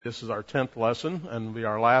This is our 10th lesson and will be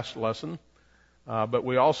our last lesson. But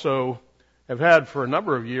we also have had for a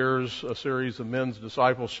number of years a series of men's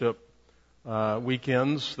discipleship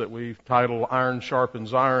weekends that we've titled Iron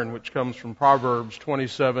Sharpens Iron, which comes from Proverbs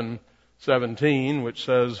 27:17, which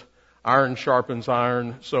says, "Iron sharpens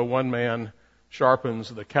iron, so one man sharpens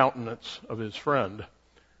the countenance of his friend."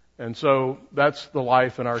 And so that's the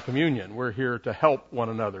life in our communion. We're here to help one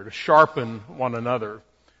another, to sharpen one another.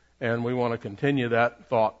 And we want to continue that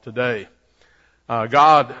thought today.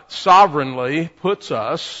 God sovereignly puts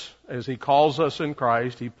us, as He calls us in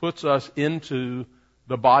Christ, He puts us into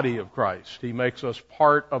the body of Christ. He makes us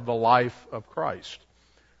part of the life of Christ.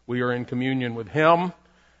 We are in communion with Him,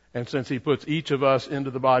 and since He puts each of us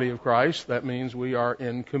into the body of Christ, that means we are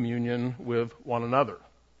in communion with one another.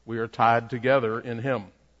 We are tied together in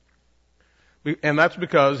Him. And that's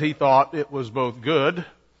because He thought it was both good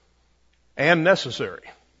and necessary.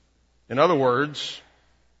 In other words,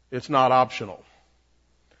 it's not optional.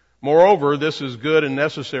 Moreover, this is good and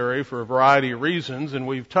necessary for a variety of reasons, and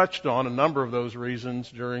we've touched on a number of those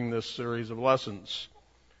reasons during this series of lessons.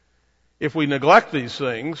 If we neglect these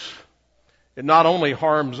things, it not only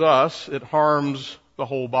harms us, it harms the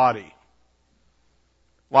whole body.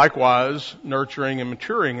 Likewise, nurturing and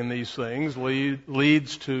maturing in these things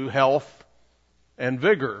leads to health and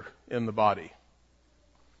vigor in the body.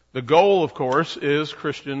 The goal, of course, is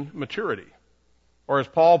Christian maturity. Or as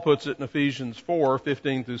Paul puts it in Ephesians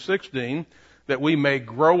 4:15 through 16, that we may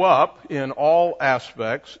grow up in all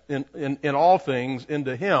aspects, in all things,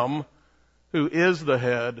 into Him who is the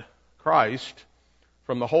head, Christ,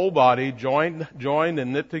 from the whole body, joined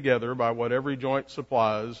and knit together by what every joint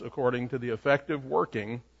supplies, according to the effective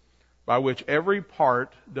working by which every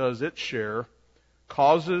part does its share,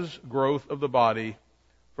 causes growth of the body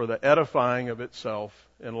for the edifying of itself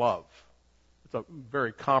in love. It's a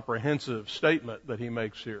very comprehensive statement that he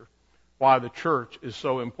makes here. Why the church is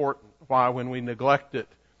so important. Why when we neglect it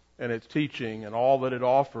and its teaching and all that it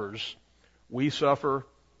offers, we suffer,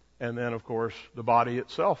 and then of course the body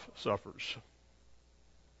itself suffers.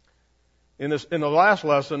 In this last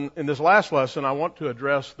lesson, I want to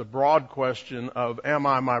address the broad question of, am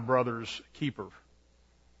I my brother's keeper?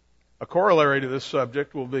 A corollary to this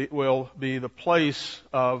subject will be the place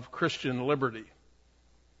of Christian liberty.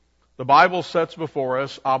 The Bible sets before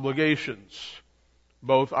us obligations,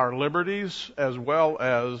 both our liberties as well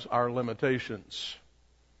as our limitations.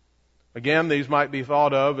 Again, these might be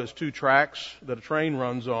thought of as two tracks that a train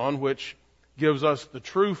runs on, which gives us the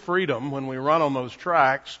true freedom when we run on those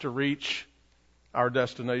tracks to reach our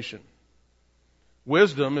destination.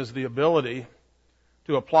 Wisdom is the ability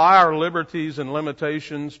to apply our liberties and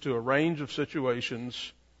limitations to a range of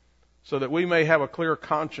situations so that we may have a clear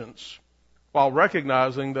conscience while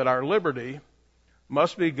recognizing that our liberty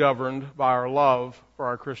must be governed by our love for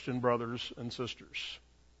our Christian brothers and sisters.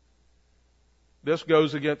 This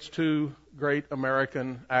goes against two great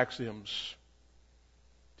American axioms: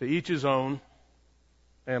 to each his own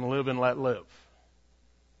and live and let live.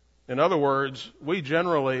 In other words, we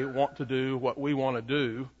generally want to do what we want to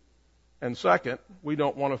do, and second, we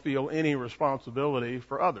don't want to feel any responsibility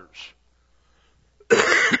for others.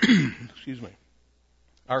 Excuse me.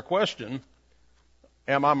 Our question,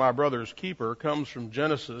 am I my brother's keeper, comes from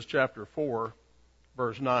Genesis chapter 4,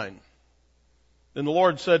 verse 9. Then the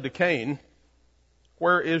Lord said to Cain,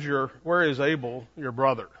 where is Abel, your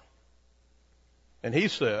brother? And he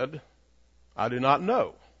said, I do not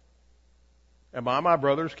know. Am I my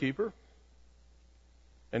brother's keeper?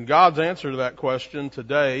 And God's answer to that question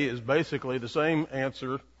today is basically the same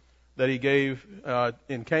answer that He gave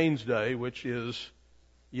in Cain's day, which is,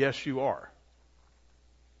 yes, you are.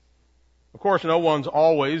 Of course, no one's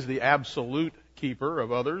always the absolute keeper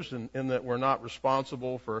of others, in that we're not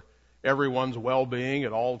responsible for everyone's well-being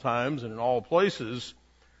at all times and in all places.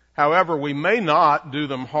 However, we may not do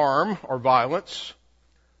them harm or violence,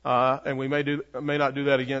 and we may not do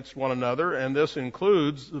that against one another, and this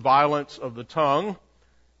includes the violence of the tongue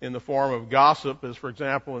in the form of gossip, as for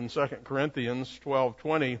example in 2 Corinthians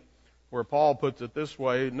 12:20, where Paul puts it this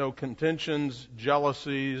way: no contentions,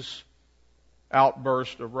 jealousies,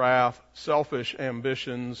 outburst of wrath, selfish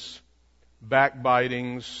ambitions,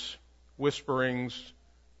 backbitings, whisperings,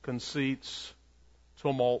 conceits,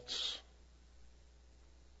 tumults.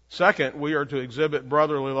 Second, we are to exhibit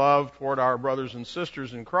brotherly love toward our brothers and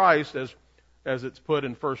sisters in Christ, as it's put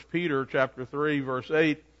in 1 Peter chapter 3, verse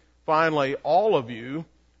 8. Finally, all of you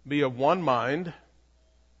be of one mind,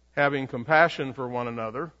 having compassion for one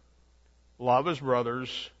another, love as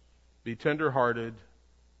brothers, be tender-hearted,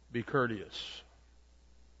 be courteous.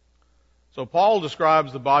 So Paul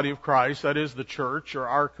describes the body of Christ, that is the church or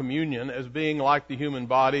our communion, as being like the human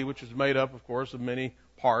body, which is made up, of course, of many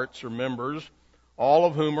parts or members, all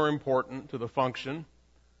of whom are important to the function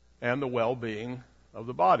and the well-being of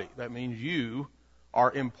the body. That means you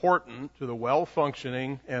are important to the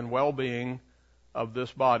well-functioning and well-being of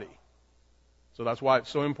this body. So that's why it's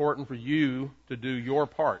so important for you to do your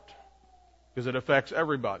part, because it affects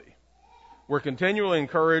everybody. We're continually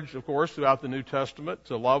encouraged, of course, throughout the New Testament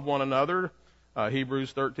to love one another.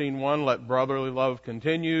 Hebrews 13:1, let brotherly love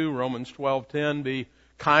continue. Romans 12:10, be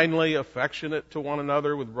kindly affectionate to one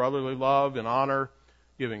another with brotherly love and honor,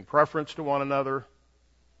 giving preference to one another.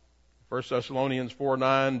 1 Thessalonians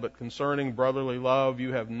 4:9, but concerning brotherly love,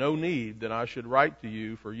 you have no need that I should write to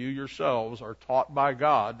you, for you yourselves are taught by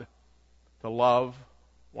God to love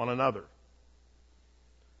one another.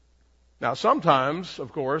 Now, sometimes,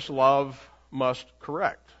 of course, love must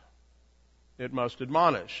correct. It must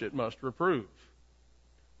admonish. It must reprove.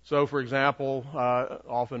 So, for example,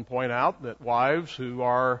 often point out that wives who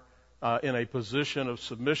are in a position of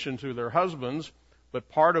submission to their husbands, but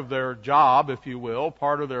part of their job, if you will,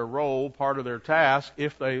 part of their role, part of their task,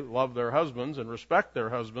 if they love their husbands and respect their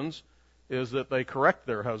husbands, is that they correct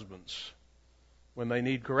their husbands when they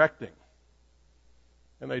need correcting.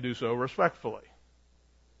 And they do so respectfully.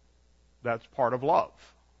 That's part of love.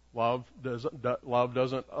 Love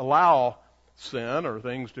doesn't allow sin or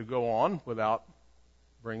things to go on without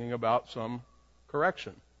bringing about some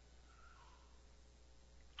correction.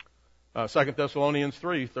 2 Thessalonians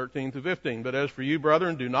 3:13-15. But as for you,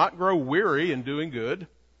 brethren, do not grow weary in doing good.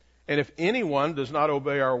 And if anyone does not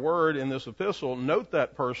obey our word in this epistle, note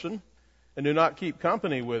that person and do not keep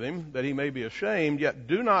company with him, that he may be ashamed. Yet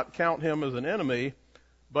do not count him as an enemy,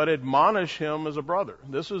 but admonish him as a brother.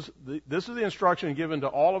 This is the instruction given to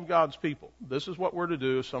all of God's people. This is what we're to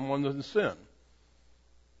do if someone is in sin.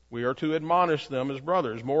 We are to admonish them as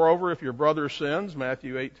brothers. Moreover, if your brother sins,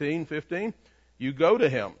 Matthew 18:15, you go to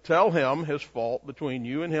him. Tell him his fault between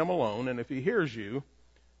you and him alone, and if he hears you,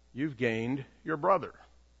 you've gained your brother.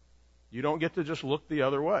 You don't get to just look the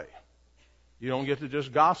other way. You don't get to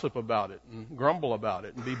just gossip about it and grumble about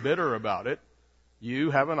it and be bitter about it.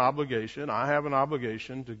 You have an obligation, I have an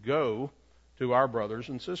obligation to go to our brothers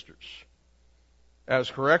and sisters.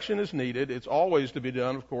 As correction is needed, it's always to be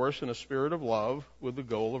done, of course, in a spirit of love with the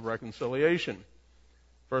goal of reconciliation.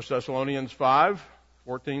 1 Thessalonians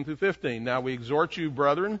 5:14-15. Now we exhort you,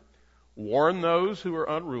 brethren, warn those who are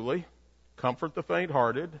unruly, comfort the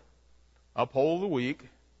faint-hearted, uphold the weak,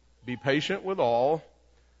 be patient with all.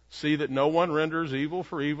 See that no one renders evil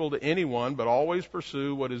for evil to anyone, but always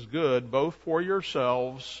pursue what is good, both for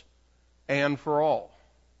yourselves and for all.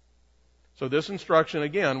 So this instruction,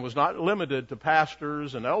 again, was not limited to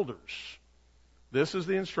pastors and elders. This is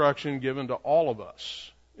the instruction given to all of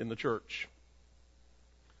us in the church.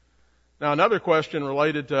 Now, another question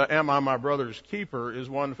related to, am I my brother's keeper, is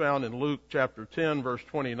one found in Luke chapter 10, verse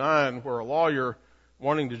 29, where a lawyer,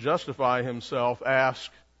 wanting to justify himself,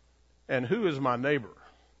 asked, and who is my neighbor?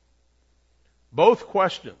 Both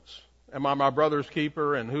questions, am I my brother's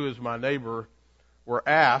keeper and who is my neighbor, were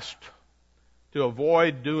asked to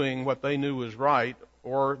avoid doing what they knew was right,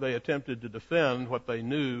 or they attempted to defend what they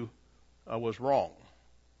knew was wrong.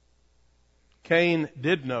 Cain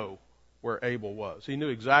did know where Abel was. He knew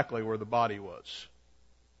exactly where the body was.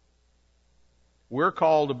 We're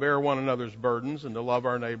called to bear one another's burdens and to love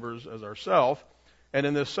our neighbors as ourselves. And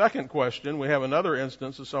in this second question, we have another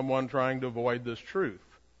instance of someone trying to avoid this truth.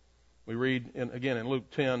 We read again in Luke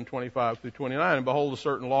 10:25-29, and behold, a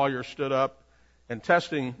certain lawyer stood up and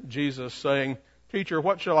testing Jesus, saying, Teacher,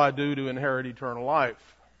 what shall I do to inherit eternal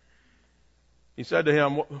life? He said to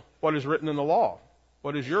him, what is written in the law?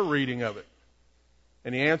 What is your reading of it?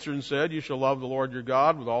 And he answered and said, you shall love the Lord your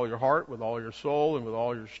God with all your heart, with all your soul, and with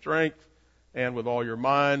all your strength, and with all your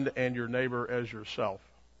mind, and your neighbor as yourself.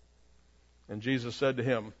 And Jesus said to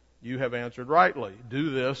him, you have answered rightly. Do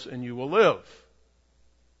this and you will live.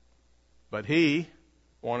 But he,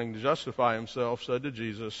 wanting to justify himself, said to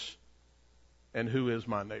Jesus, and who is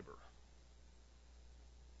my neighbor?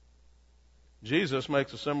 Jesus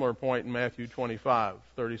makes a similar point in Matthew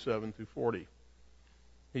 25:37-40.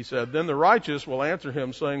 He said, then the righteous will answer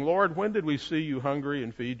him, saying, Lord, when did we see you hungry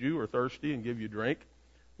and feed you, or thirsty and give you drink?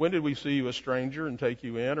 When did we see you a stranger and take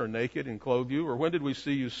you in, or naked and clothe you? Or when did we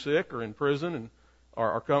see you sick or in prison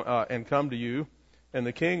and come to you? And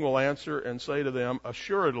the king will answer and say to them,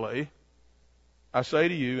 assuredly, I say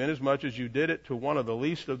to you, inasmuch as you did it to one of the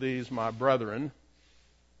least of these, my brethren,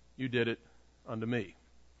 you did it unto me.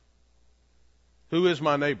 Who is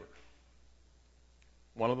my neighbor?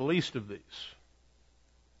 One of the least of these.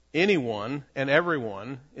 Anyone and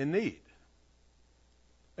everyone in need.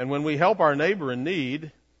 And when we help our neighbor in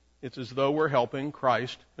need, it's as though we're helping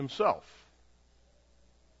Christ himself.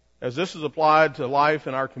 As this is applied to life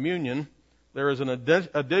in our communion, there is an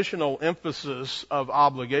additional emphasis of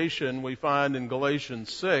obligation we find in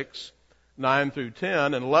Galatians 6, 9 through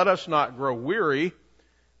 10. And let us not grow weary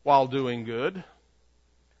while doing good,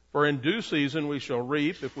 for in due season we shall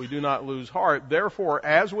reap if we do not lose heart. Therefore,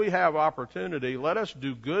 as we have opportunity, let us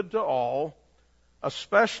do good to all,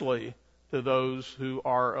 especially to those who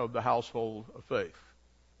are of the household of faith.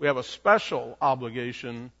 We have a special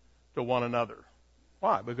obligation to one another.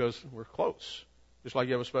 Why? Because we're close. Just like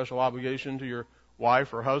you have a special obligation to your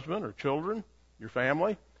wife or husband or children, your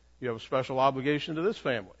family, you have a special obligation to this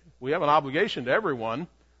family. We have an obligation to everyone,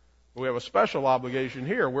 but we have a special obligation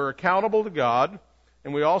here. We're accountable to God,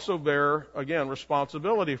 and we also bear, again,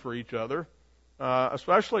 responsibility for each other,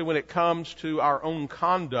 especially when it comes to our own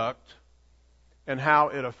conduct and how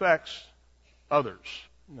it affects others.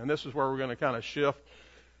 And this is where we're going to kind of shift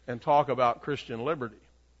and talk about Christian liberty.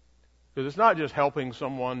 Because it's not just helping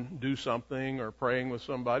someone do something or praying with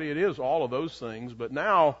somebody. It is all of those things. But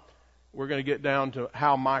now we're going to get down to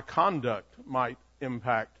how my conduct might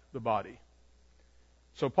impact the body.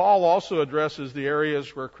 So Paul also addresses the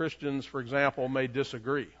areas where Christians, for example, may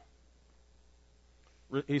disagree.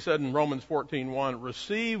 He said in Romans 14:1,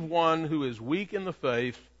 receive one who is weak in the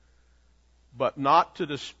faith, but not to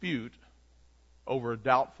dispute over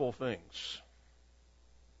doubtful things.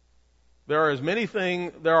 There are many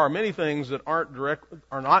things that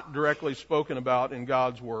are not directly spoken about in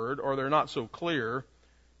God's Word, or they're not so clear,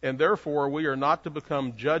 and therefore we are not to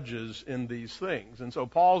become judges in these things. And so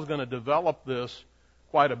Paul's going to develop this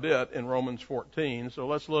quite a bit in Romans 14. So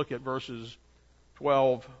let's look at verses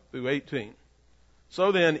 12 through 18.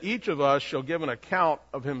 So then, each of us shall give an account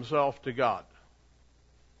of himself to God.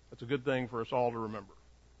 That's a good thing for us all to remember.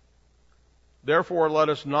 Therefore, let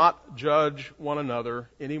us not judge one another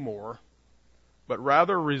anymore, but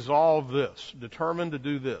rather resolve this, determine to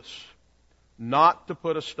do this, not to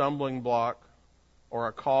put a stumbling block or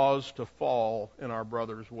a cause to fall in our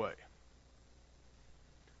brother's way.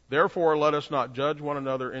 Therefore, let us not judge one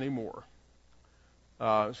another anymore.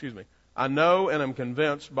 I know and am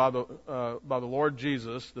convinced by the Lord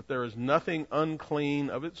Jesus that there is nothing unclean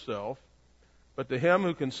of itself, but to him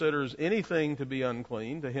who considers anything to be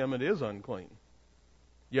unclean, to him it is unclean.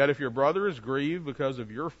 Yet if your brother is grieved because of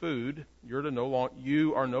your food,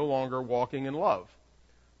 you are no longer walking in love.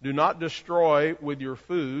 Do not destroy with your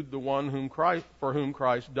food the one for whom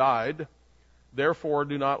Christ died. Therefore,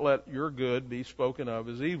 do not let your good be spoken of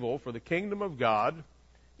as evil, for the kingdom of God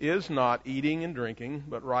is not eating and drinking,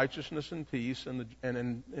 but righteousness and peace and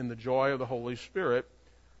in the joy of the Holy Spirit.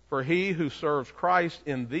 For he who serves Christ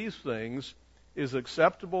in these things is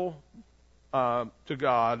acceptable to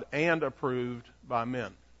God and approved by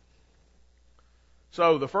men.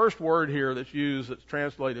 So the first word here that's used, that's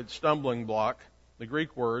translated stumbling block, the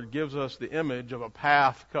Greek word, gives us the image of a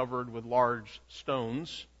path covered with large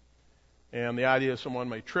stones. And the idea is someone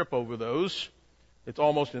may trip over those. It's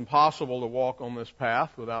almost impossible to walk on this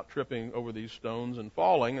path without tripping over these stones and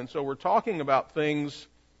falling. And so we're talking about things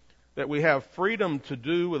that we have freedom to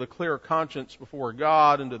do with a clear conscience before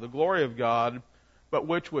God and to the glory of God, but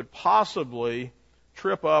which would possibly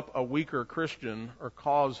trip up a weaker Christian or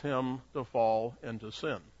cause him to fall into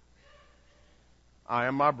sin. I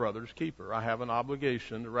am my brother's keeper. I have an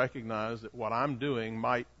obligation to recognize that what I'm doing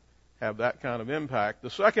might have that kind of impact. The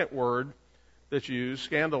second word that's used,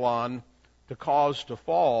 scandalon, to cause to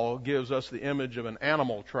fall, gives us the image of an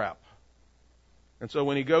animal trap. And so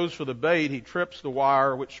when he goes for the bait, he trips the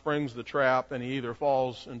wire which springs the trap, and he either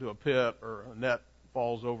falls into a pit or a net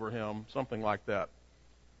falls over him, something like that.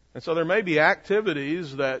 And so there may be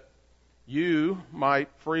activities that you might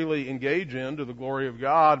freely engage in to the glory of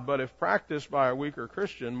God, but if practiced by a weaker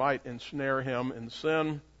Christian, might ensnare him in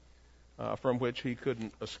sin from which he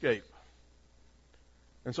couldn't escape.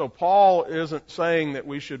 And so Paul isn't saying that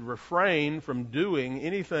we should refrain from doing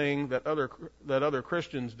anything that other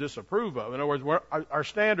Christians disapprove of. In other words, our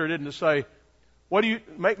standard isn't to say,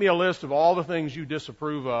 make me a list of all the things you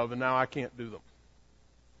disapprove of, and now I can't do them.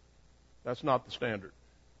 That's not the standard.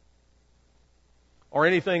 Or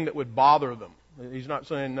anything that would bother them. He's not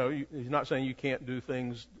saying you can't do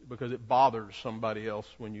things because it bothers somebody else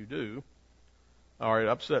when you do, or it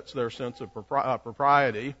upsets their sense of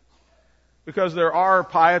propriety. Because there are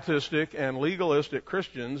pietistic and legalistic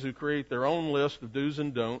Christians who create their own list of do's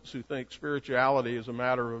and don'ts, who think spirituality is a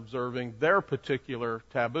matter of observing their particular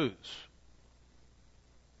taboos.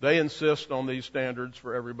 They insist on these standards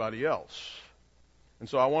for everybody else. And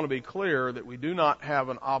so I want to be clear that we do not have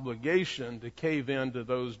an obligation to cave in to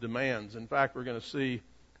those demands. In fact, we're going to see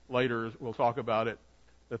later we'll talk about it,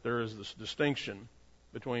 that there is this distinction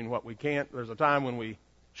between what we can't. There's a time when we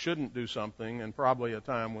shouldn't do something and probably a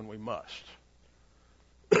time when we must.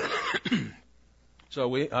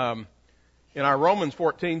 So in our Romans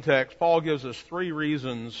 14 text, Paul gives us 3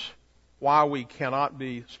 reasons why we cannot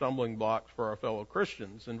be stumbling blocks for our fellow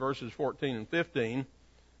Christians. In verses 14 and 15,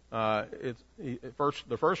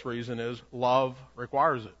 the first reason is love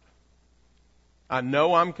requires it. I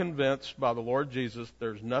know I'm convinced by the Lord Jesus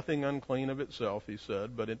there's nothing unclean of itself, he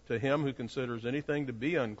said, but to him who considers anything to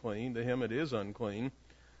be unclean, to him it is unclean.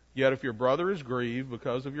 Yet if your brother is grieved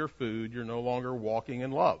because of your food, you're no longer walking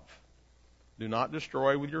in love. Do not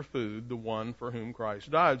destroy with your food the one for whom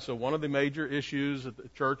Christ died. So one of the major issues at the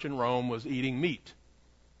church in Rome was eating meat.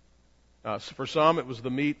 For some, it was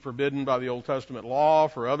the meat forbidden by the Old Testament law.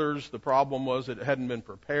 For others, the problem was that it hadn't been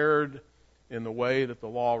prepared in the way that the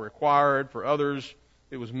law required. For others,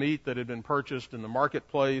 it was meat that had been purchased in the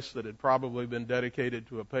marketplace that had probably been dedicated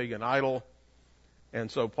to a pagan idol.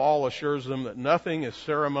 And so Paul assures them that nothing is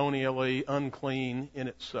ceremonially unclean in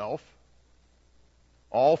itself.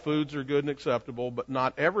 All foods are good and acceptable, but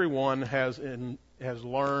not everyone has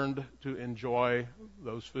learned to enjoy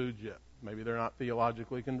those foods yet. Maybe they're not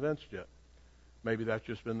theologically convinced yet. Maybe that's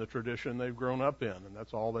just been the tradition they've grown up in, and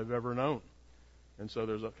that's all they've ever known. And so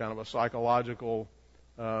there's a kind of a psychological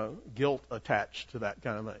guilt attached to that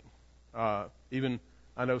kind of thing. Even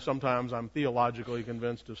I know sometimes I'm theologically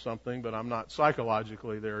convinced of something, but I'm not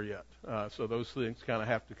psychologically there yet. So those things kind of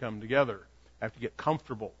have to come together. Have to get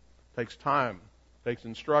comfortable. It takes time. It takes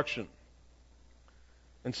instruction.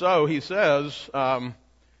 And so he says,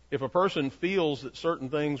 if a person feels that certain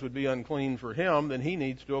things would be unclean for him, then he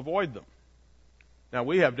needs to avoid them. Now,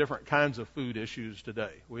 we have different kinds of food issues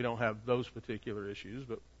today. We don't have those particular issues,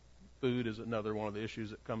 but food is another one of the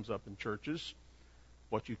issues that comes up in churches.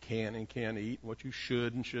 What you can and can't eat, what you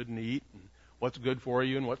should and shouldn't eat, and what's good for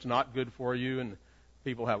you and what's not good for you, and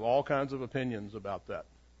people have all kinds of opinions about that.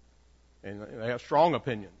 And they have strong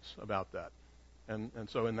opinions about that. And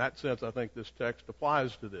so in that sense, I think this text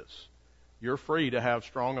applies to this. You're free to have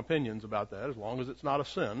strong opinions about that as long as it's not a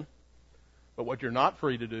sin. But what you're not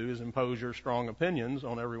free to do is impose your strong opinions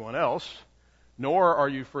on everyone else, nor are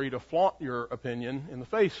you free to flaunt your opinion in the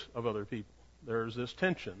face of other people. There's this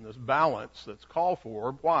tension, this balance that's called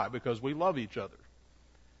for. Why? Because we love each other.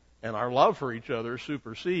 And our love for each other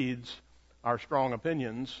supersedes our strong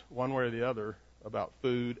opinions, one way or the other, about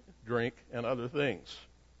food, drink, and other things.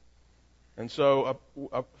 And so,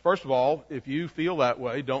 first of all, if you feel that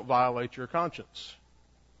way, don't violate your conscience.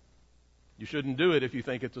 You shouldn't do it if you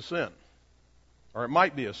think it's a sin, or it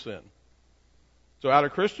might be a sin. So out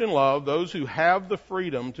of Christian love, those who have the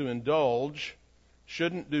freedom to indulge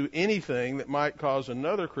shouldn't do anything that might cause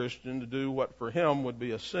another Christian to do what for him would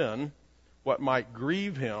be a sin, what might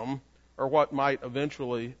grieve him, or what might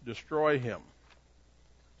eventually destroy him.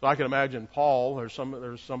 So I can imagine Paul, there's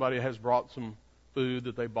somebody has brought some food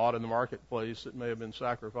that they bought in the marketplace that may have been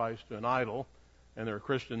sacrificed to an idol, and there are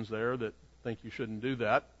Christians there that think you shouldn't do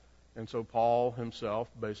that. And so Paul himself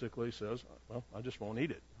basically says, well, I just won't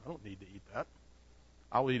eat it. I don't need to eat that.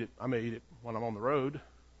 I'll eat it. I may eat it when I'm on the road,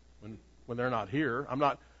 when they're not here. In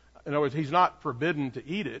other words, he's not forbidden to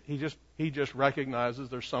eat it. He just recognizes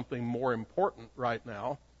there's something more important right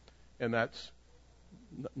now, and that's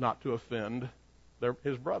not to offend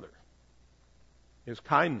his brother, his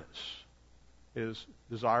kindness, his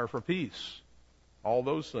desire for peace, all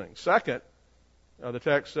those things. Second, the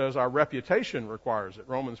text says our reputation requires it.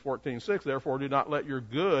 Romans 14:6, therefore do not let your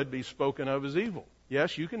good be spoken of as evil.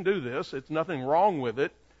 Yes, you can do this. It's nothing wrong with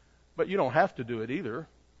it, but you don't have to do it either.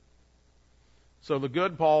 So the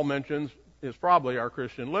good Paul mentions is probably our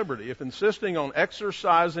Christian liberty. If insisting on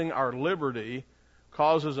exercising our liberty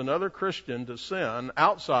causes another Christian to sin,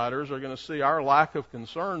 outsiders are going to see our lack of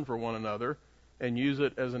concern for one another and use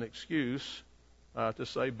it as an excuse to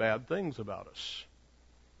say bad things about us.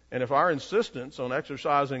 And if our insistence on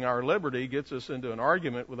exercising our liberty gets us into an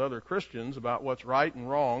argument with other Christians about what's right and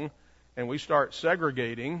wrong, and we start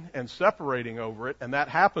segregating and separating over it, and that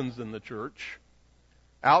happens in the church,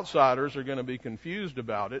 outsiders are going to be confused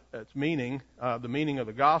about it. That's the meaning of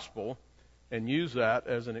the gospel, and use that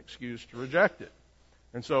as an excuse to reject it.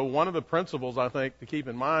 And so one of the principles I think to keep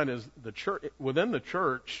in mind is within the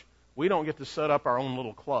church, we don't get to set up our own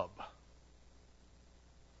little club.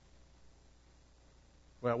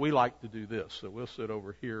 Well, we like to do this, so we'll sit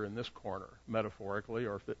over here in this corner, metaphorically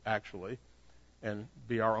or actually, and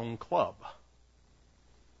be our own club.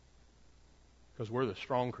 Because we're the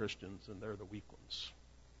strong Christians and they're the weak ones.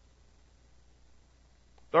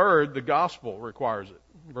 Third, the gospel requires it.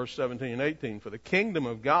 Verse 17 and 18, for the kingdom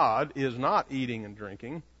of God is not eating and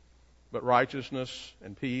drinking, but righteousness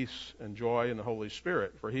and peace and joy in the Holy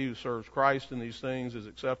Spirit. For he who serves Christ in these things is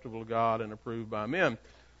acceptable to God and approved by men.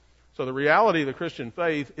 So the reality of the Christian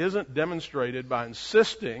faith isn't demonstrated by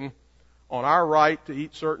insisting on our right to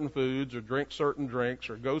eat certain foods or drink certain drinks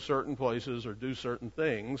or go certain places or do certain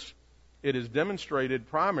things. It is demonstrated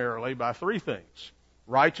primarily by three things.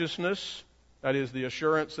 Righteousness, that is the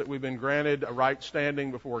assurance that we've been granted a right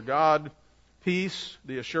standing before God. Peace,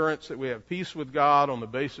 the assurance that we have peace with God on the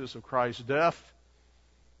basis of Christ's death.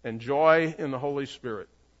 And joy in the Holy Spirit.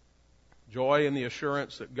 Joy in the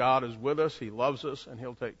assurance that God is with us, He loves us, and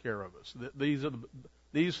He'll take care of us.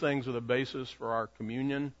 These things are the basis for our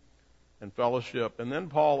communion and fellowship. And then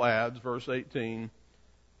Paul adds, verse 18,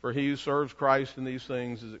 for he who serves Christ in these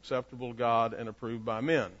things is acceptable to God and approved by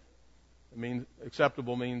men.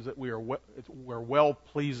 Acceptable means that we're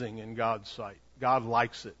well-pleasing in God's sight. God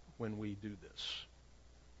likes it when we do this.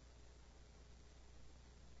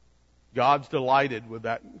 God's delighted with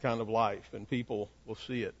that kind of life, and people will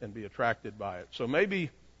see it and be attracted by it. So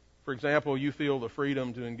maybe, for example, you feel the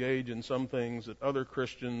freedom to engage in some things that other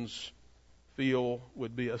Christians feel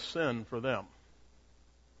would be a sin for them.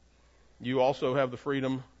 You also have the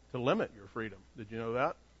freedom to limit your freedom. Did you know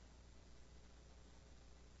that?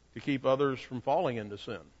 To keep others from falling into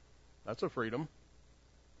sin. That's a freedom.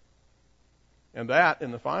 And that,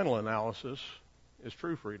 in the final analysis, is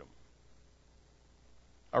true freedom.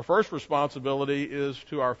 Our first responsibility is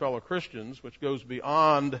to our fellow Christians, which goes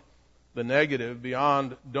beyond the negative,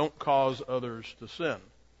 beyond don't cause others to sin.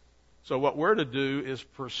 So what we're to do is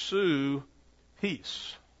pursue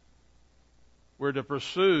peace. We're to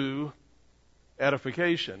pursue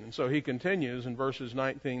edification. And so he continues in verses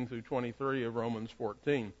 19 through 23 of Romans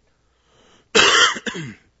 14.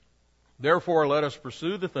 Therefore, let us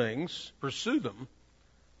pursue them,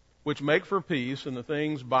 which make for peace, and the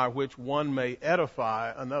things by which one may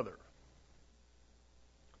edify another.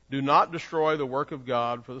 Do not destroy the work of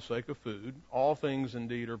God for the sake of food. All things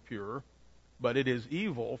indeed are pure, but it is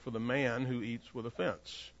evil for the man who eats with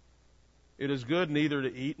offense. It is good neither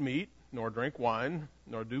to eat meat, nor drink wine,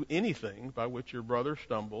 nor do anything by which your brother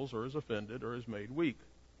stumbles or is offended or is made weak.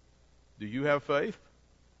 Do you have faith?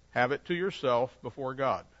 Have it to yourself before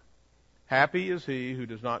God. Happy is he who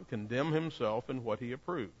does not condemn himself in what he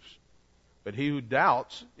approves. But he who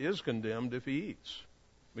doubts is condemned if he eats,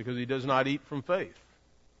 because he does not eat from faith.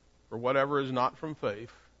 For whatever is not from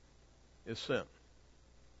faith is sin.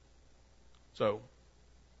 So,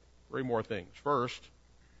 three more things. First,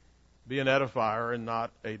 be an edifier and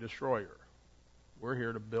not a destroyer. We're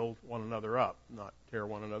here to build one another up, not tear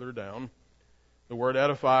one another down. The word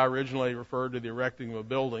edify originally referred to the erecting of a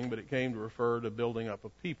building, but it came to refer to building up a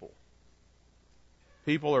people.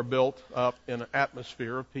 People are built up in an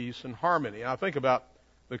atmosphere of peace and harmony. I think about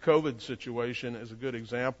the COVID situation as a good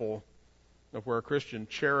example of where Christian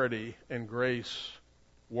charity and grace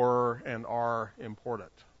were and are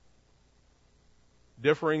important.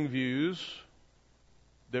 Differing views,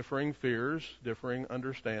 differing fears, differing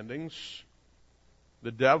understandings.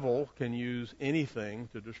 The devil can use anything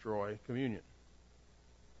to destroy communion.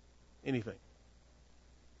 Anything.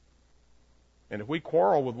 And if we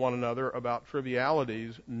quarrel with one another about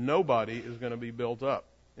trivialities, nobody is going to be built up.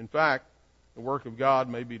 In fact, the work of God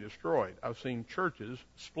may be destroyed. I've seen churches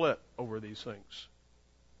split over these things.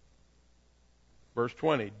 Verse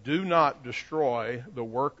 20, do not destroy the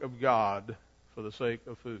work of God for the sake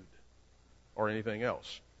of food or anything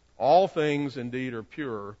else. All things indeed are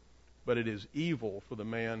pure, but it is evil for the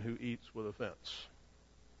man who eats with offense.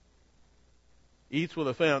 Eats with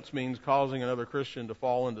offense means causing another Christian to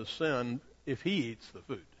fall into sin if he eats the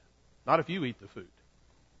food, not if you eat the food.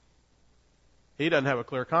 He doesn't have a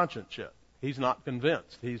clear conscience yet. He's not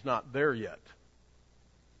convinced. He's not there yet.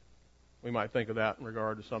 We might think of that in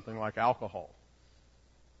regard to something like alcohol.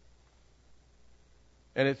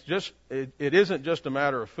 And it isn't just a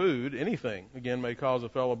matter of food. Anything, again, may cause a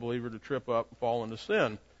fellow believer to trip up and fall into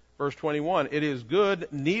sin. Verse 21, it is good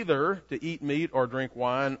neither to eat meat or drink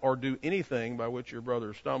wine or do anything by which your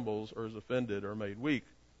brother stumbles or is offended or made weak.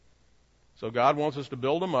 So God wants us to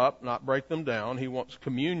build them up, not break them down. He wants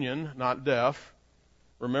communion, not death.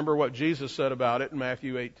 Remember what Jesus said about it in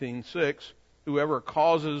Matthew 18:6. Whoever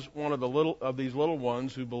causes one of these little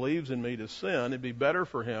ones who believes in me to sin, it'd be better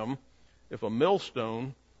for him if a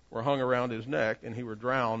millstone were hung around his neck and he were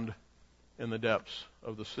drowned in the depths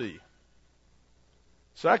of the sea.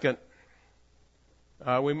 Second,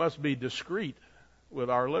 we must be discreet with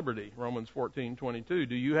our liberty. Romans 14:22.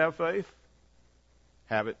 Do you have faith?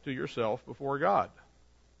 Have it to yourself before God.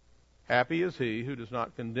 Happy is he who does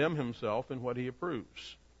not condemn himself in what he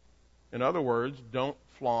approves. In other words, don't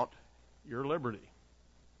flaunt your liberty.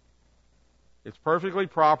 It's perfectly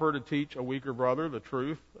proper to teach a weaker brother the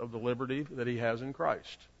truth of the liberty that he has in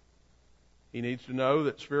Christ. He needs to know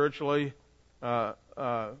that spirituality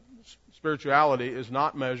is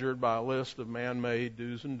not measured by a list of man-made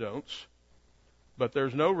do's and don'ts, but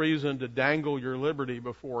there's no reason to dangle your liberty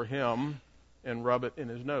before him and rub it in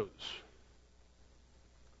his nose.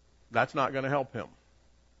 That's not going to help him.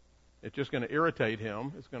 It's just going to irritate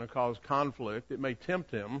him. It's going to cause conflict. It may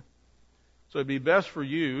tempt him. So it'd be best for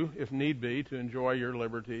you, if need be, to enjoy your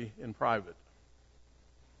liberty in private.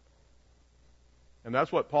 And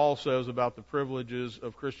that's what Paul says about the privileges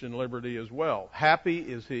of Christian liberty as well. Happy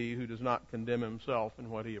is he who does not condemn himself in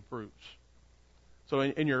what he approves. So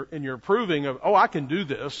in your proving of, I can do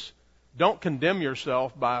this, don't condemn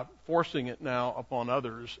yourself by forcing it now upon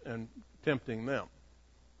others and tempting them.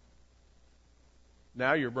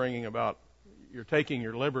 Now you're taking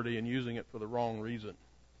your liberty and using it for the wrong reason.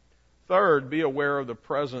 Third, be aware of the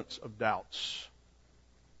presence of doubts.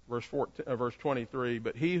 Verse 23,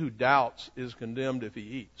 but he who doubts is condemned if he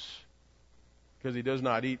eats, because he does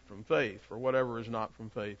not eat from faith, for whatever is not from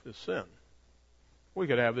faith is sin. We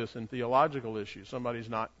could have this in theological issues. Somebody's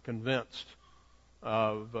not convinced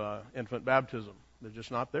of infant baptism. They're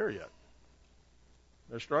just not there yet.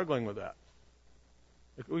 They're struggling with that.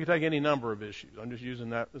 We could take any number of issues. I'm just using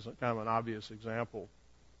that as kind of an obvious example.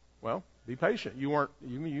 Well, be patient. You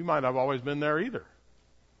might have always been there either.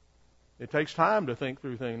 It takes time to think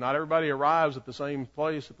through things. Not everybody arrives at the same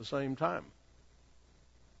place at the same time.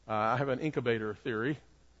 I have an incubator theory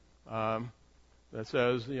that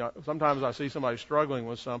says, sometimes I see somebody struggling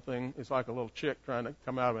with something. It's like a little chick trying to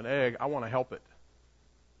come out of an egg. I want to help it.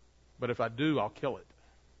 But if I do, I'll kill it.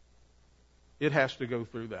 It has to go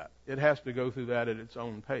through that. It has to go through that at its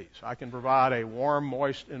own pace. I can provide a warm,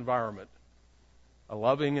 moist environment, a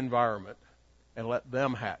loving environment, and let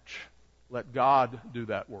them hatch. Let God do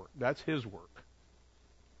that work. That's His work.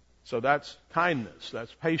 So that's kindness.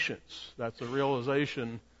 That's patience. That's the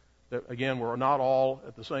realization that, again, we're not all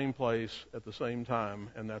at the same place at the same time,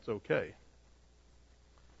 and that's okay.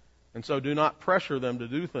 And so do not pressure them to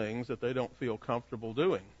do things that they don't feel comfortable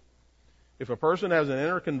doing. If a person has an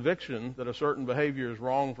inner conviction that a certain behavior is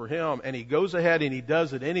wrong for him, and he goes ahead and he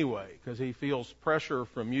does it anyway because he feels pressure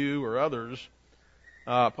from you or others,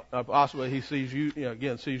 possibly he sees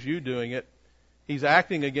you doing it, he's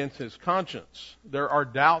acting against his conscience. There are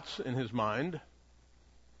doubts in his mind.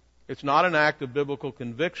 It's not an act of biblical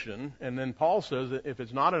conviction. And then Paul says that if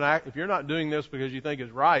you're not doing this because you think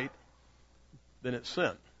it's right, then it's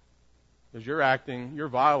sin. Because you're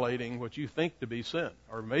violating what you think to be sin.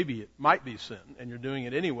 Or maybe it might be sin, and you're doing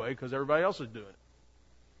it anyway because everybody else is doing it.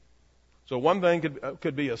 So one thing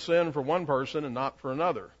could be a sin for one person and not for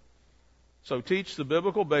another. So teach the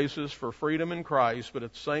biblical basis for freedom in Christ, but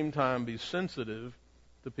at the same time be sensitive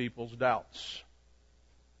to people's doubts.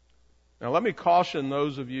 Now let me caution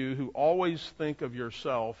those of you who always think of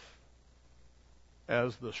yourself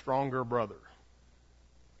as the stronger brother.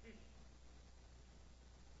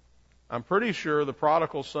 I'm pretty sure the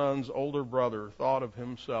prodigal son's older brother thought of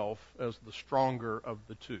himself as the stronger of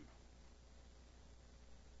the two.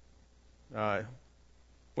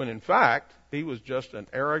 When in fact, he was just an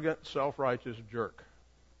arrogant, self-righteous jerk.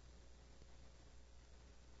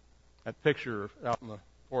 That picture out in the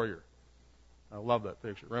foyer, I love that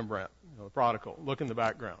picture. Rembrandt, the prodigal. Look in the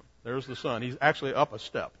background. There's the son. He's actually up a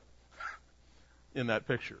step in that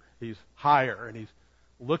picture. He's higher, and he's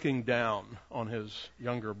looking down on his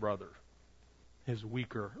younger brother, his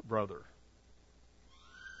weaker brother.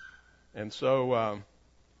 And so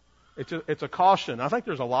it's a caution. I think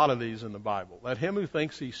there's a lot of these in the Bible. Let him who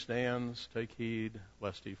thinks he stands take heed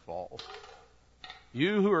lest he falls.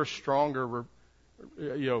 You who are stronger,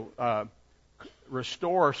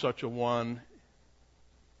 restore such a one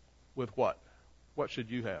with what? What should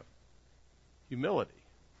you have? Humility.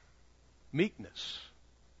 Meekness.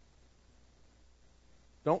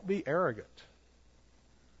 Don't be arrogant.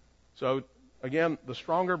 So, again, the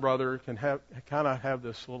stronger brother can kind of have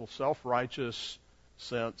this little self-righteous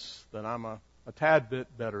sense that I'm a tad bit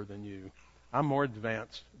better than you. I'm more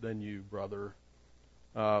advanced than you, brother.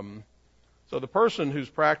 So the person who's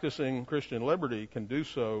practicing Christian liberty can do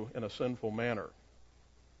so in a sinful manner.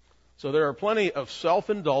 So there are plenty of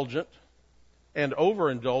self-indulgent and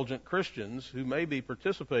overindulgent Christians who may be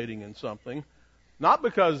participating in something, not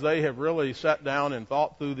because they have really sat down and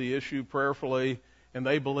thought through the issue prayerfully and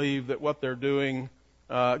they believe that what they're doing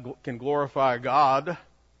can glorify God,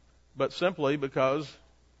 but simply because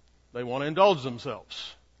they want to indulge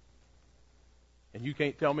themselves. And you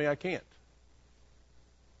can't tell me I can't.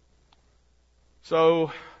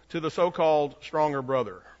 So, to the so-called stronger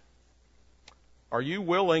brother, Are you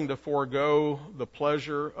willing to forego the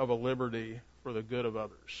pleasure of a liberty for the good of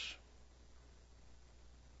others?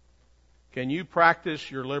 Can you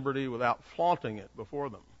practice your liberty without flaunting it before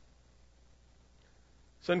them?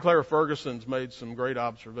 Sinclair Ferguson's made some great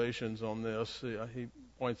observations on this. He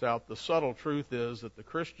points out the subtle truth is that the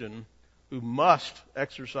Christian who must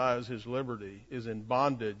exercise his liberty is in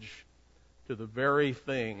bondage to the very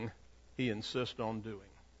thing he insists on doing.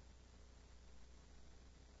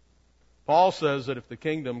 Paul says that if the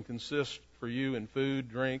kingdom consists for you in food,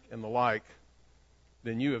 drink, and the like,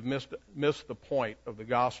 then you have missed the point of the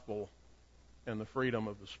gospel and the freedom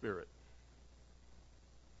of the Spirit.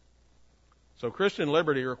 So Christian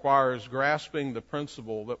liberty requires grasping the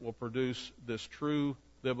principle that will produce this true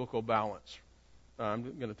biblical balance. I'm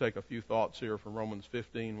going to take a few thoughts here from Romans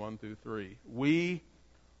 15, 1 through 3. We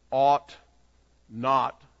ought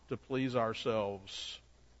not to please ourselves,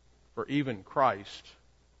 for even Christ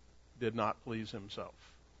did not please himself.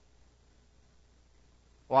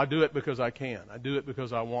 Well, I do it because I can. I do it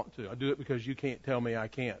because I want to. I do it because you can't tell me I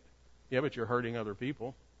can't. Yeah, but you're hurting other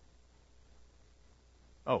people.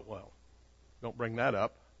 Oh, well, don't bring that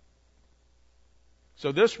up.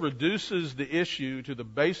 So this reduces the issue to the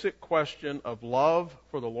basic question of love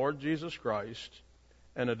for the Lord Jesus Christ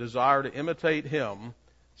and a desire to imitate him,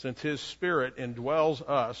 since his Spirit indwells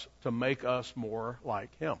us to make us more like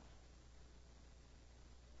him.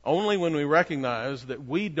 Only when we recognize that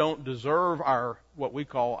we don't deserve what we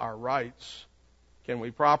call our rights can we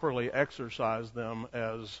properly exercise them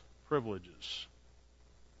as privileges.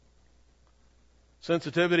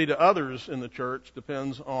 Sensitivity to others in the church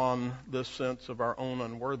depends on this sense of our own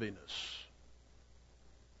unworthiness.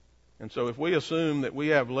 And so if we assume that we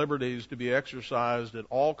have liberties to be exercised at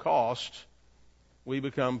all costs, we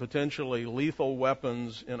become potentially lethal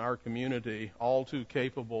weapons in our community, all too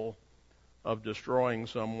capable of destroying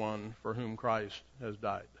someone for whom Christ has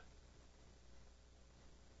died.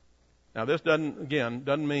 Now this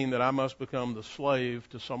doesn't mean that I must become the slave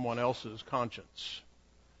to someone else's conscience.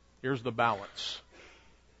 Here's the balance.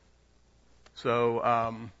 So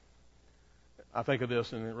I think of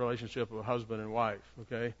this in the relationship of a husband and wife,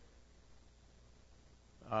 okay?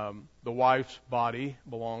 The wife's body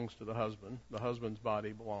belongs to the husband. The husband's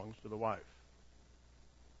body belongs to the wife.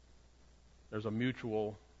 There's a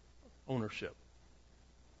mutual ownership,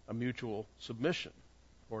 a mutual submission,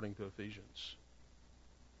 according to Ephesians.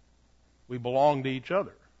 We belong to each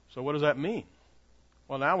other. So what does that mean?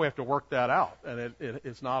 Well, now we have to work that out, and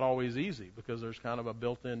it's not always easy because there's kind of a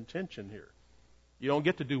built-in tension here. You don't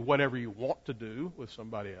get to do whatever you want to do with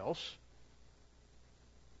somebody else.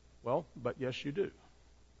 Well, but yes, you do.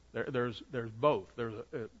 There's both.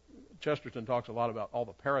 Chesterton talks a lot about all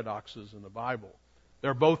the paradoxes in the Bible.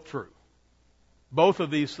 They're both true. Both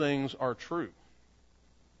of these things are true.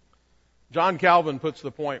 John Calvin puts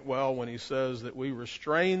the point well when he says that we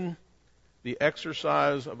restrain the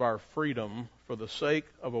exercise of our freedom for the sake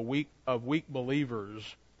of weak believers,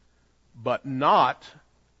 but not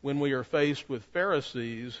when we are faced with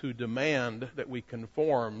Pharisees who demand that we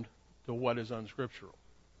conform to what is unscriptural.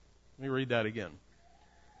 Let me read that again.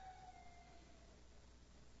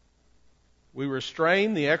 We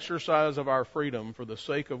restrain the exercise of our freedom for the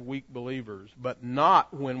sake of weak believers, but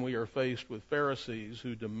not when we are faced with Pharisees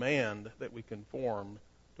who demand that we conform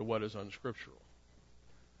to what is unscriptural.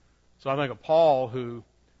 So I think of Paul, who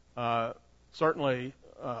certainly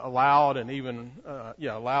allowed and even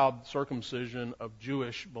allowed circumcision of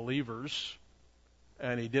Jewish believers,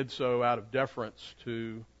 and he did so out of deference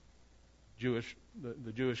to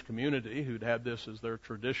the Jewish community, who'd had this as their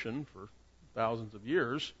tradition for thousands of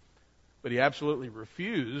years. But he absolutely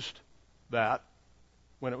refused that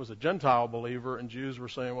when it was a Gentile believer and Jews were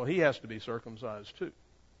saying, well, he has to be circumcised too.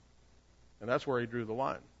 And that's where he drew the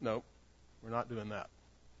line. No, we're not doing that.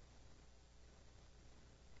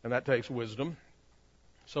 And that takes wisdom.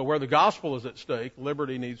 So where the gospel is at stake,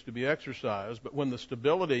 liberty needs to be exercised. But where the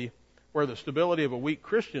stability of a weak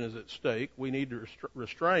Christian is at stake, we need to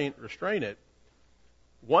restrain it.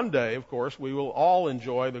 One day, of course, we will all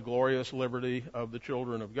enjoy the glorious liberty of the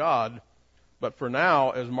children of God. But for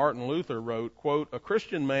now, as Martin Luther wrote, quote, a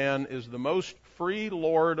Christian man is the most free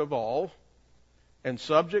lord of all and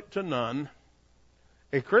subject to none.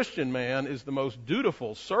 A Christian man is the most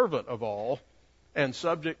dutiful servant of all and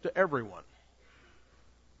subject to everyone.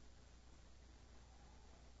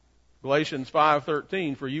 Galatians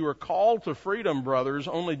 5:13, for you are called to freedom, brothers,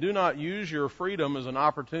 only do not use your freedom as an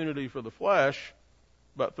opportunity for the flesh,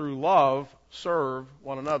 but through love serve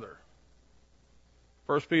one another.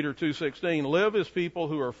 1 Peter 2:16, live as people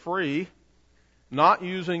who are free, not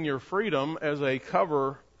using your freedom as a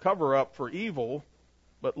cover up for evil,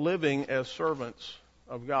 but living as servants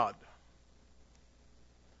of God.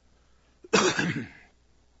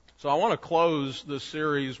 So I want to close this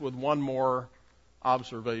series with one more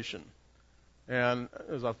observation. And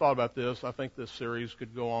as I've thought about this, I think this series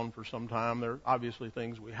could go on for some time. There are obviously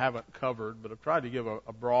things we haven't covered, but I've tried to give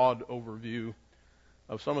a broad overview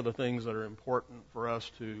of some of the things that are important for us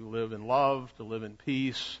to live in love, to live in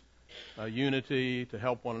peace, unity, to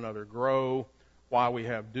help one another grow, why we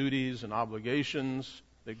have duties and obligations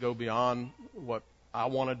that go beyond what I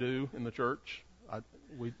want to do in the church.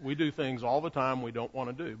 We do things all the time we don't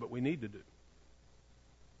want to do, but we need to do.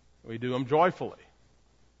 We do them joyfully.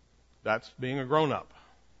 That's being a grown-up.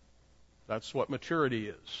 That's what maturity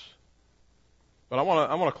is. But I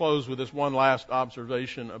want to close with this one last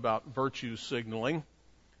observation about virtue signaling.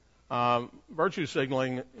 Virtue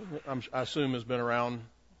signaling, I assume, has been around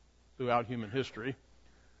throughout human history,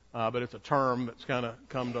 but it's a term that's kind of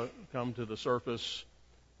come to the surface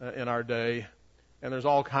in our day. And there's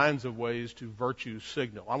all kinds of ways to virtue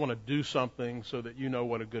signal. I want to do something so that you know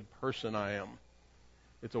what a good person I am.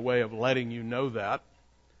 It's a way of letting you know that.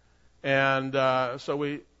 And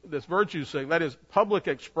this virtue signal, that is public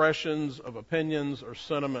expressions of opinions or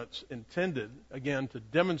sentiments intended, again, to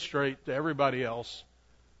demonstrate to everybody else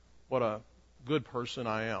what a good person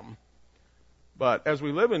I am. But as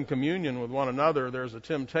we live in communion with one another, there's a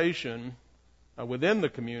temptation within the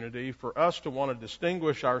community for us to want to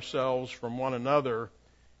distinguish ourselves from one another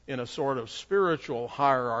in a sort of spiritual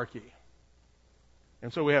hierarchy.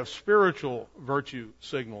 And so we have spiritual virtue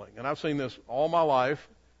signaling. And I've seen this all my life.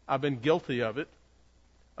 I've been guilty of it.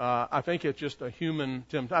 I think it's just a human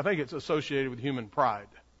temptation. I think it's associated with human pride.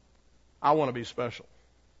 I want to be special.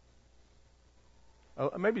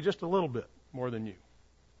 Maybe just a little bit more than you.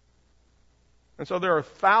 And so there are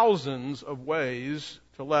thousands of ways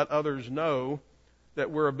to let others know that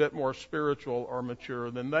we're a bit more spiritual or mature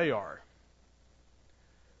than they are.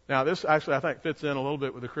 Now, this actually, I think, fits in a little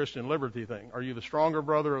bit with the Christian liberty thing. Are you the stronger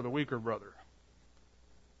brother or the weaker brother?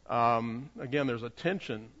 Again, there's a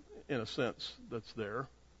tension, in a sense, that's there.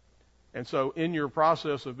 And so in your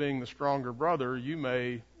process of being the stronger brother, you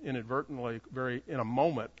may inadvertently, in a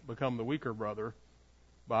moment, become the weaker brother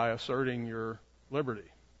by asserting your liberty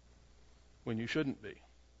when you shouldn't be.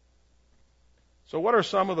 So what are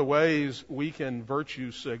some of the ways we can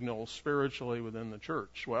virtue signal spiritually within the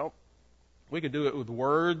church? Well, we could do it with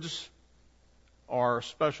words or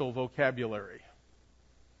special vocabulary.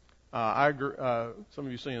 Some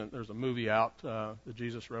of you seen it. There's a movie out, The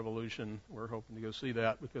Jesus Revolution. We're hoping to go see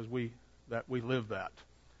that because we live that.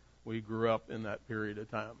 We grew up in that period of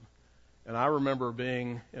time. And I remember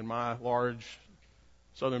being in my large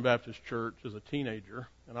Southern Baptist church as a teenager,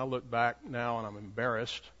 and I look back now and I'm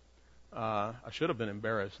embarrassed. I should have been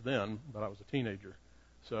embarrassed then, but I was a teenager.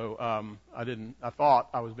 So I thought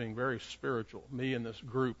I was being very spiritual, me and this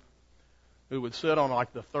group who would sit on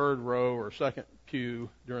like the third row or second pew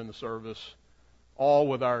during the service, all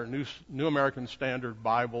with our New American Standard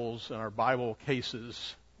Bibles and our Bible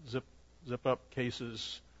cases, zip up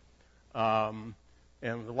cases, and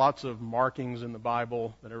lots of markings in the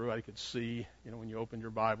Bible that everybody could see, when you opened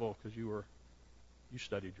your Bible because you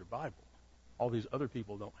studied your Bible. All these other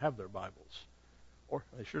people don't have their Bibles, or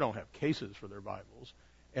they sure don't have cases for their Bibles,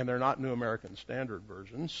 and they're not New American Standard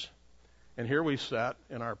versions. And here we sat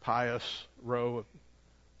in our pious row of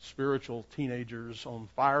spiritual teenagers on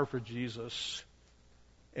fire for Jesus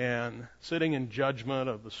and sitting in judgment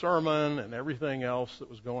of the sermon and everything else that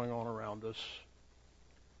was going on around us.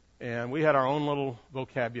 And we had our own little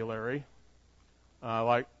vocabulary,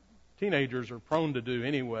 like teenagers are prone to do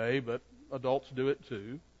anyway, but adults do it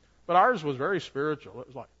too. But ours was very spiritual. It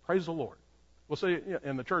was like, praise the Lord. Well, see,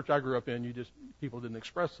 in the church I grew up in, people didn't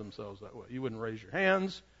express themselves that way. You wouldn't raise your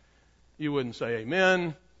hands. You wouldn't say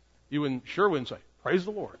amen. You wouldn't say, praise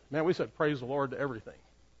the Lord. Man, we said praise the Lord to everything.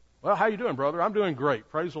 Well, how you doing, brother? I'm doing great.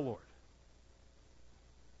 Praise the Lord.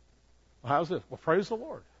 Well, how's this? Well, praise the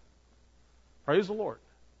Lord. Praise the Lord.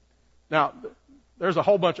 Now, there's a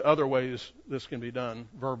whole bunch of other ways this can be done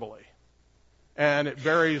verbally. And it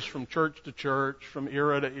varies from church to church, from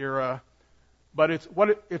era to era. But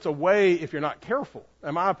it's a way if you're not careful.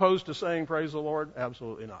 Am I opposed to saying praise the Lord?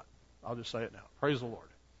 Absolutely not. I'll just say it now. Praise the Lord.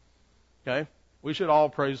 Okay? We should all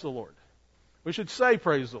praise the Lord. We should say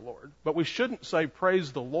praise the Lord, but we shouldn't say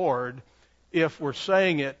praise the Lord if we're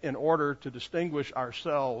saying it in order to distinguish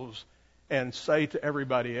ourselves and say to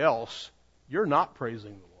everybody else, you're not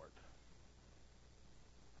praising the Lord.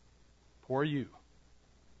 Poor you.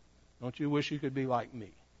 Don't you wish you could be like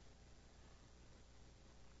me?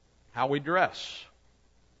 How we dress,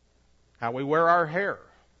 how we wear our hair,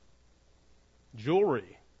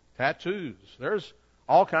 jewelry, tattoos. There's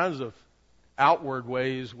all kinds of outward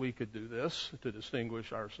ways we could do this to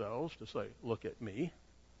distinguish ourselves, to say, look at me.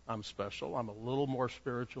 I'm special. I'm a little more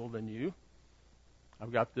spiritual than you.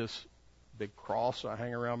 I've got this big cross I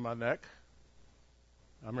hang around my neck.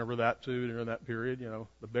 I remember that too during that period.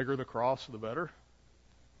 The bigger the cross, the better.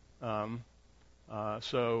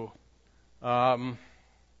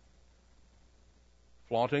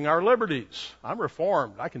 Flaunting our liberties. I'm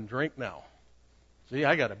reformed. I can drink now. See,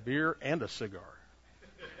 I got a beer and a cigar.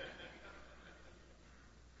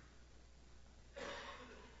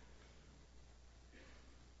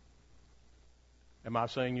 Am I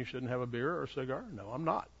saying you shouldn't have a beer or a cigar? No, I'm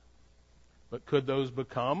not. But could those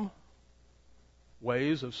become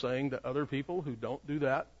ways of saying to other people who don't do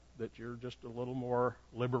that you're just a little more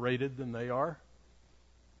liberated than they are?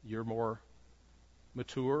 You're more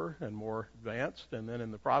mature and more advanced, and then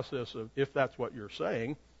in the process of, if that's what you're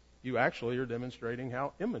saying, you actually are demonstrating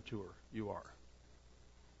how immature you are.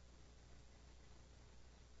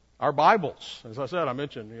 Our Bibles, as I said, I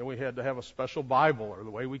mentioned, we had to have a special Bible, or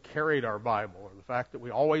the way we carried our Bible, or the fact that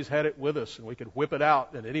we always had it with us and we could whip it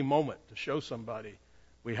out at any moment to show somebody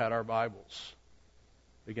we had our Bibles.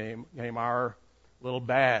 It became our little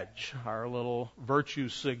badge, our little virtue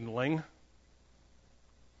signaling.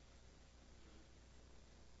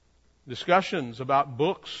 Discussions about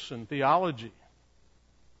books and theology.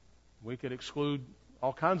 We could exclude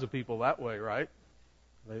all kinds of people that way, right?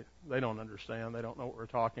 They don't understand. They don't know what we're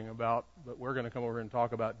talking about. But we're going to come over and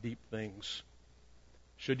talk about deep things.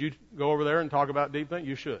 Should you go over there and talk about deep things?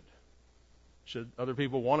 You should. Should other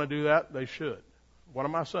people want to do that? They should. What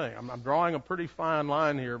am I saying? I'm drawing a pretty fine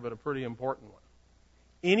line here, but a pretty important one.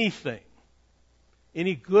 Anything,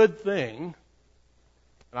 any good thing,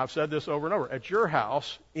 and I've said this over and over, at your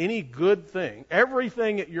house, any good thing,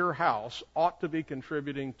 everything at your house ought to be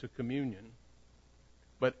contributing to communion.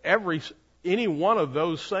 But any one of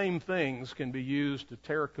those same things can be used to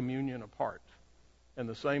tear communion apart. And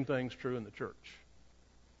the same thing's true in the church.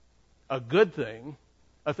 A good thing,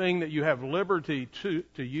 a thing that you have liberty to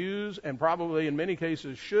use, and probably in many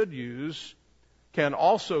cases should use, can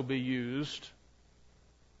also be used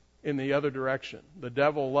in the other direction. The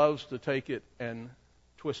devil loves to take it and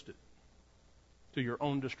twist it to your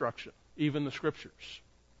own destruction, even the Scriptures.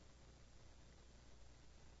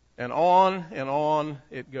 And on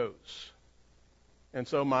it goes. And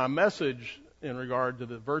so my message in regard to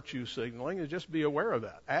the virtue signaling is just be aware of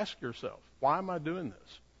that. Ask yourself, why am I doing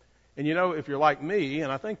this? And if you're like me,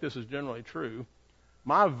 and I think this is generally true,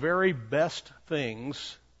 my very best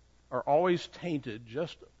things are always tainted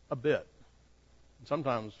just a bit,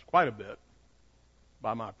 sometimes quite a bit,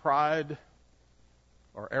 by my pride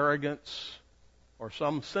or arrogance or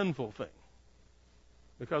some sinful thing,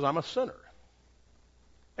 because I'm a sinner.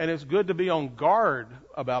 And it's good to be on guard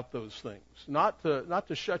about those things, not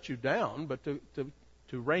to shut you down, but to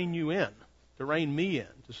rein you in, to rein me in,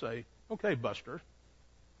 to say, okay, Buster,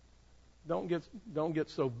 don't get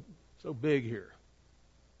so big here.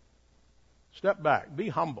 Step back, be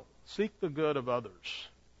humble, seek the good of others.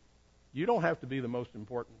 You don't have to be the most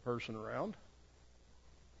important person around.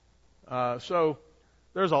 So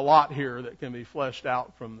there's a lot here that can be fleshed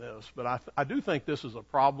out from this, but I do think this is a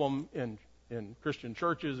problem in Christian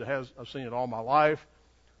churches. I've seen it all my life,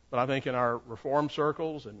 but I think in our Reformed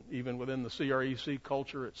circles and even within the CREC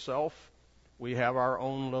culture itself, we have our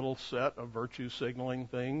own little set of virtue signaling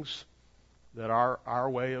things that are our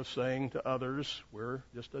way of saying to others, we're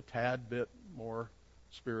just a tad bit more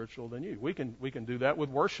spiritual than you. We can do that with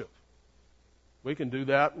worship. We can do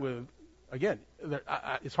that with, again,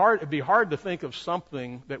 it'd be hard to think of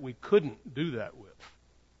something that we couldn't do that with.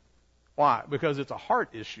 Why? Because it's a heart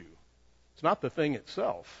issue. It's not the thing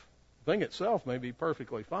itself. The thing itself may be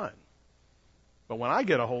perfectly fine. But when I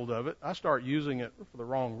get a hold of it, I start using it for the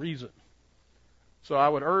wrong reason. So I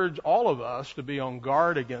would urge all of us to be on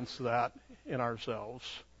guard against that in ourselves.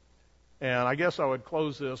 And I guess I would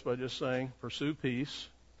close this by just saying, pursue peace,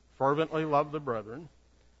 fervently love the brethren,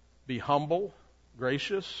 be humble,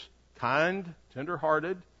 gracious, kind,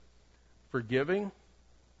 tender-hearted, forgiving,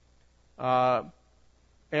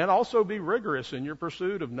 and also be rigorous in your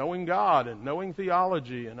pursuit of knowing God and knowing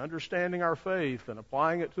theology and understanding our faith and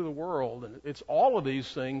applying it to the world. And it's all of these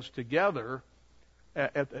things together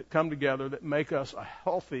that come together that make us a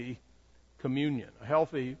healthy communion, a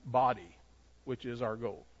healthy body, which is our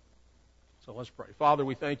goal. So let's pray. Father,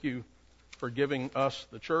 we thank you for giving us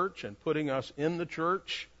the church and putting us in the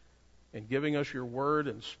church and giving us your word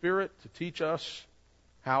and spirit to teach us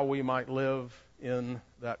how we might live in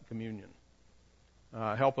that communion.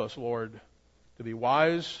 Help us, Lord, to be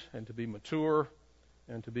wise and to be mature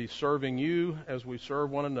and to be serving you as we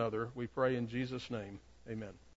serve one another. We pray in Jesus' name. Amen.